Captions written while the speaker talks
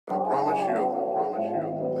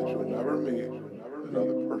you that you'll never meet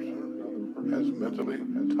another person as mentally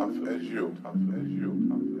tough as you.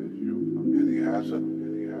 And he hasn't,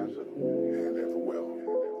 and never will.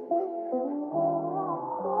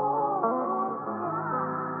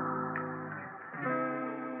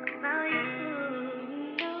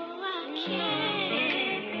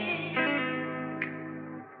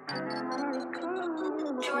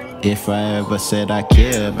 If I ever said I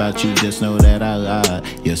care about you, just know that I lied.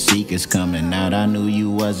 Your secret's coming out, I knew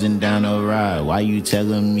you wasn't down to ride. Why you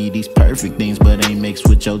telling me these perfect things but ain't mixed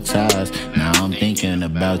with your ties? Now I'm thinking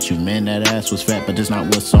about you, man, that ass was fat, but that's not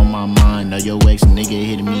what's on my mind. Now your ex nigga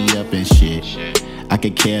hitting me up and shit. I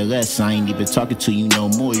could care less, I ain't even talking to you no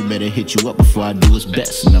more. You better hit you up before I do what's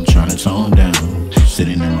best. And I'm trying to tone down,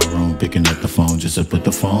 sitting in my room picking up the phone just to put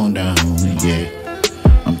the phone down, yeah.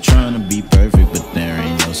 I'm trying to be perfect, but there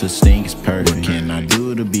ain't no such thing as perfect. What can I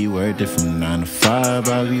do to be worth it? From 9 to 5,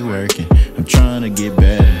 I'll be working. I'm trying to get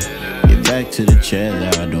better, get back to the chair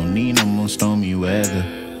that I don't need no more stormy weather,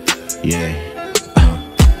 yeah.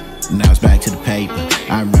 Now it's back to the paper.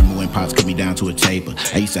 I remember when pops cut me down to a taper.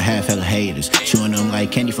 I used to have hella haters, chewing them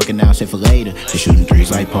like candy, fucking now, say for later. They're shooting threes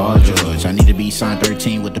like Paul George. I need to be signed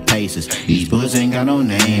 13 with the Pacers. These boys ain't got no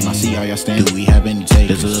name. I see all y'all stand. Do we have any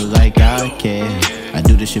takers? Does it look like I care? I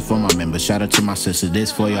do this shit for my members. Shout out to my sister,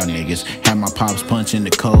 this for y'all niggas. Have my pops punching the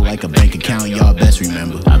code like a bank account, y'all best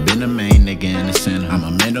remember. I've been the main nigga in the center. I'm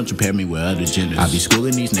a man, don't compare me with other genders. I be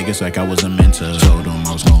schooling these niggas like I was a mentor. Told them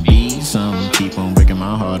I was gonna be something. Keep on breaking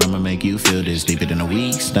my heart, I'ma make you feel this deeper than a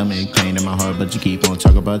weak stomach. Pain in my heart, but you keep on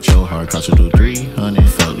talking about your heart. Cost you 300.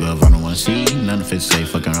 Fuck love, I don't wanna see none of it. Say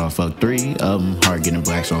fucking all, fuck 3 of them. Heart getting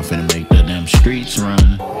black, so I'm finna make the damn streets run.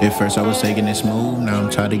 At first I was taking it smooth, now I'm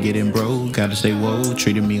tired of getting broke. Gotta stay woke.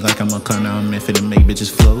 Treating me like I'm a cunt, now I'm in for to make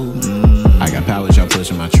bitches flow. I got powers, y'all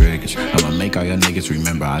pushing my triggers. I'ma make all y'all niggas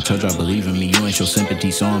remember. I told y'all believe in me, you ain't show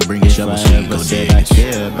sympathy, so I'm bringing shovel so you go dig. I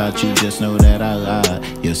care about you, just know that I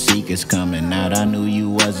lied. Your secret's coming out, I knew you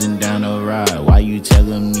wasn't down to ride. Why you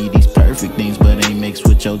telling me these perfect things but ain't mixed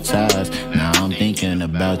with your ties? Now I'm thinking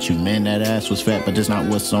about you, man, that ass was fat, but that's not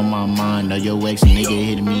what's on my mind. Now your ex nigga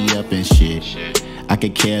hitting me up and shit. I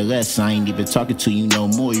could care less, I ain't even talking to you no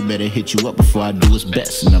more. You better hit you up before I do what's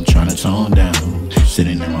best. And I'm trying to tone down,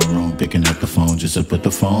 sitting in my room picking up the phone just to put the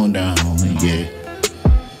phone down, yeah.